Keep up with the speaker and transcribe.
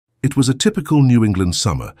It was a typical New England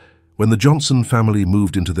summer when the Johnson family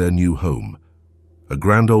moved into their new home, a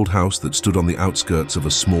grand old house that stood on the outskirts of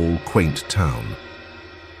a small, quaint town.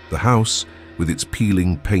 The house, with its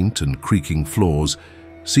peeling paint and creaking floors,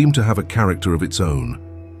 seemed to have a character of its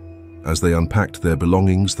own. As they unpacked their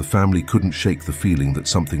belongings, the family couldn't shake the feeling that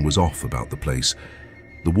something was off about the place.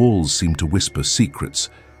 The walls seemed to whisper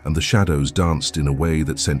secrets, and the shadows danced in a way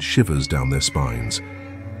that sent shivers down their spines.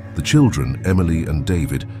 The children, Emily and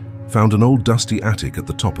David, found an old dusty attic at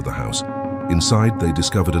the top of the house. Inside, they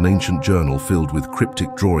discovered an ancient journal filled with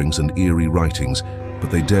cryptic drawings and eerie writings, but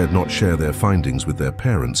they dared not share their findings with their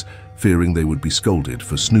parents, fearing they would be scolded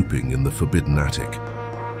for snooping in the forbidden attic.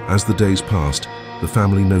 As the days passed, the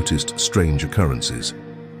family noticed strange occurrences.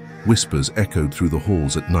 Whispers echoed through the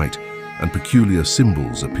halls at night, and peculiar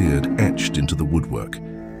symbols appeared etched into the woodwork.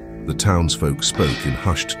 The townsfolk spoke in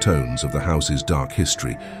hushed tones of the house's dark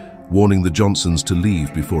history, warning the Johnsons to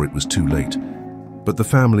leave before it was too late. But the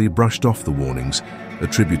family brushed off the warnings,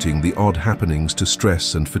 attributing the odd happenings to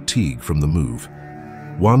stress and fatigue from the move.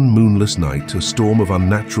 One moonless night, a storm of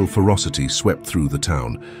unnatural ferocity swept through the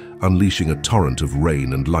town, unleashing a torrent of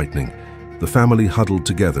rain and lightning. The family huddled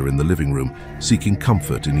together in the living room, seeking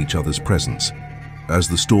comfort in each other's presence. As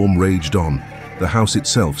the storm raged on, the house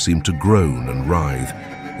itself seemed to groan and writhe,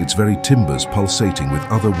 its very timbers pulsating with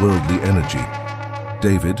otherworldly energy.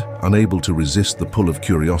 David, unable to resist the pull of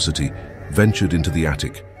curiosity, ventured into the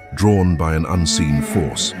attic, drawn by an unseen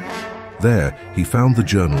force. There, he found the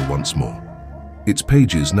journal once more, its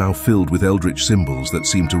pages now filled with eldritch symbols that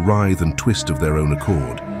seemed to writhe and twist of their own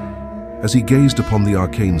accord. As he gazed upon the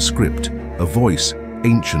arcane script, a voice,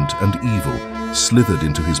 ancient and evil, slithered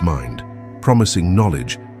into his mind, promising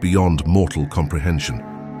knowledge beyond mortal comprehension.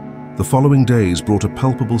 The following days brought a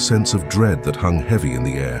palpable sense of dread that hung heavy in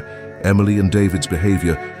the air. Emily and David's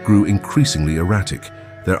behavior grew increasingly erratic,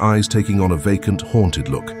 their eyes taking on a vacant, haunted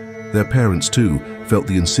look. Their parents, too, felt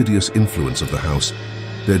the insidious influence of the house,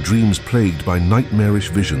 their dreams plagued by nightmarish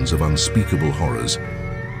visions of unspeakable horrors.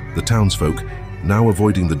 The townsfolk, now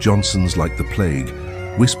avoiding the Johnsons like the plague,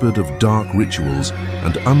 whispered of dark rituals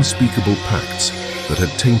and unspeakable pacts that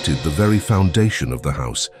had tainted the very foundation of the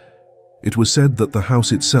house. It was said that the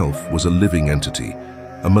house itself was a living entity,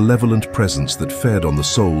 a malevolent presence that fed on the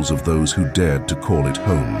souls of those who dared to call it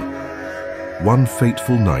home. One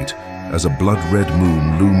fateful night, as a blood-red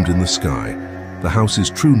moon loomed in the sky, the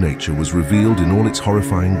house's true nature was revealed in all its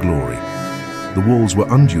horrifying glory. The walls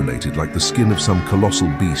were undulated like the skin of some colossal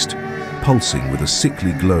beast, pulsing with a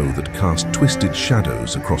sickly glow that cast twisted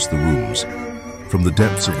shadows across the rooms. From the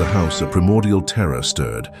depths of the house, a primordial terror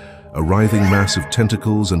stirred, a writhing mass of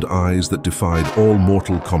tentacles and eyes that defied all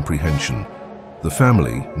mortal comprehension. The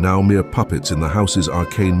family, now mere puppets in the house's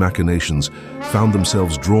arcane machinations, found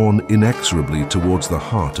themselves drawn inexorably towards the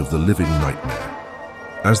heart of the living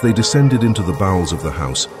nightmare. As they descended into the bowels of the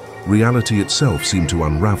house, reality itself seemed to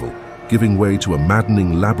unravel, giving way to a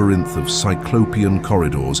maddening labyrinth of cyclopean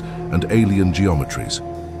corridors and alien geometries.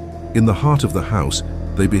 In the heart of the house,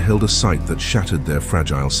 they beheld a sight that shattered their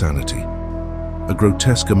fragile sanity. A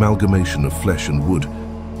grotesque amalgamation of flesh and wood,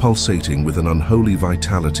 pulsating with an unholy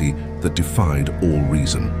vitality that defied all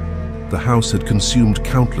reason. The house had consumed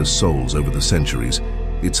countless souls over the centuries,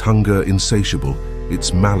 its hunger insatiable,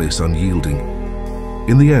 its malice unyielding.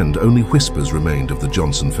 In the end, only whispers remained of the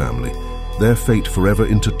Johnson family, their fate forever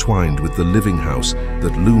intertwined with the living house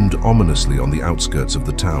that loomed ominously on the outskirts of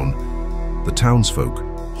the town. The townsfolk,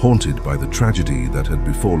 haunted by the tragedy that had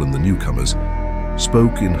befallen the newcomers,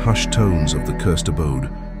 spoke in hushed tones of the cursed abode,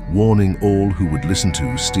 warning all who would listen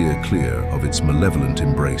to steer clear of its malevolent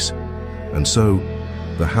embrace. And so,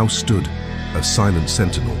 the house stood, a silent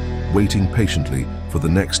sentinel, waiting patiently for the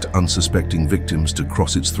next unsuspecting victims to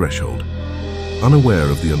cross its threshold, unaware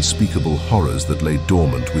of the unspeakable horrors that lay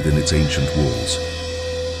dormant within its ancient walls.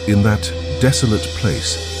 In that desolate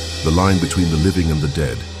place, the line between the living and the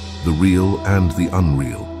dead, the real and the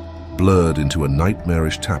unreal, blurred into a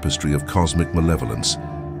nightmarish tapestry of cosmic malevolence,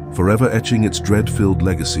 forever etching its dread-filled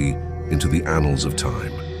legacy into the annals of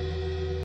time.